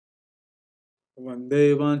Vande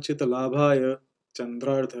वाञ्छितलाभाय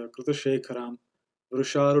चन्द्रार्धकृतशेखरां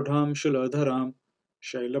वृषारूढां शूलधरां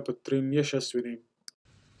शैलपुत्रीं यशस्विनीम्.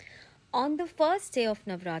 On the first day of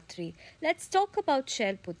Navratri, let's talk about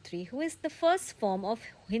ShailPutri, who is the first form of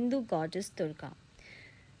Hindu goddess Durga.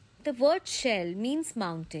 The word Shail means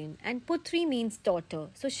mountain and Putri means daughter.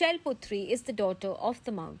 So ShailPutri is the daughter of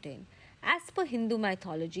the mountain. As per Hindu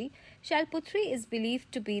mythology, ShailPutri is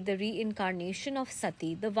believed to be the reincarnation of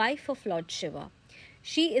Sati, the wife of Lord Shiva.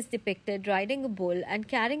 She is depicted riding a bull and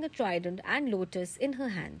carrying a trident and lotus in her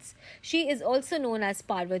hands. She is also known as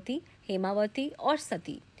Parvati, Hemavati, or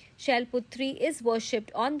Sati. Shailputri is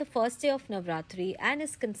worshipped on the first day of Navratri and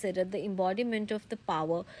is considered the embodiment of the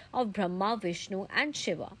power of Brahma, Vishnu, and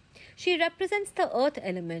Shiva. She represents the earth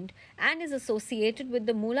element and is associated with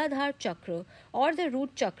the Mooladhara chakra or the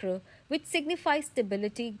root chakra, which signifies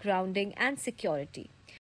stability, grounding, and security.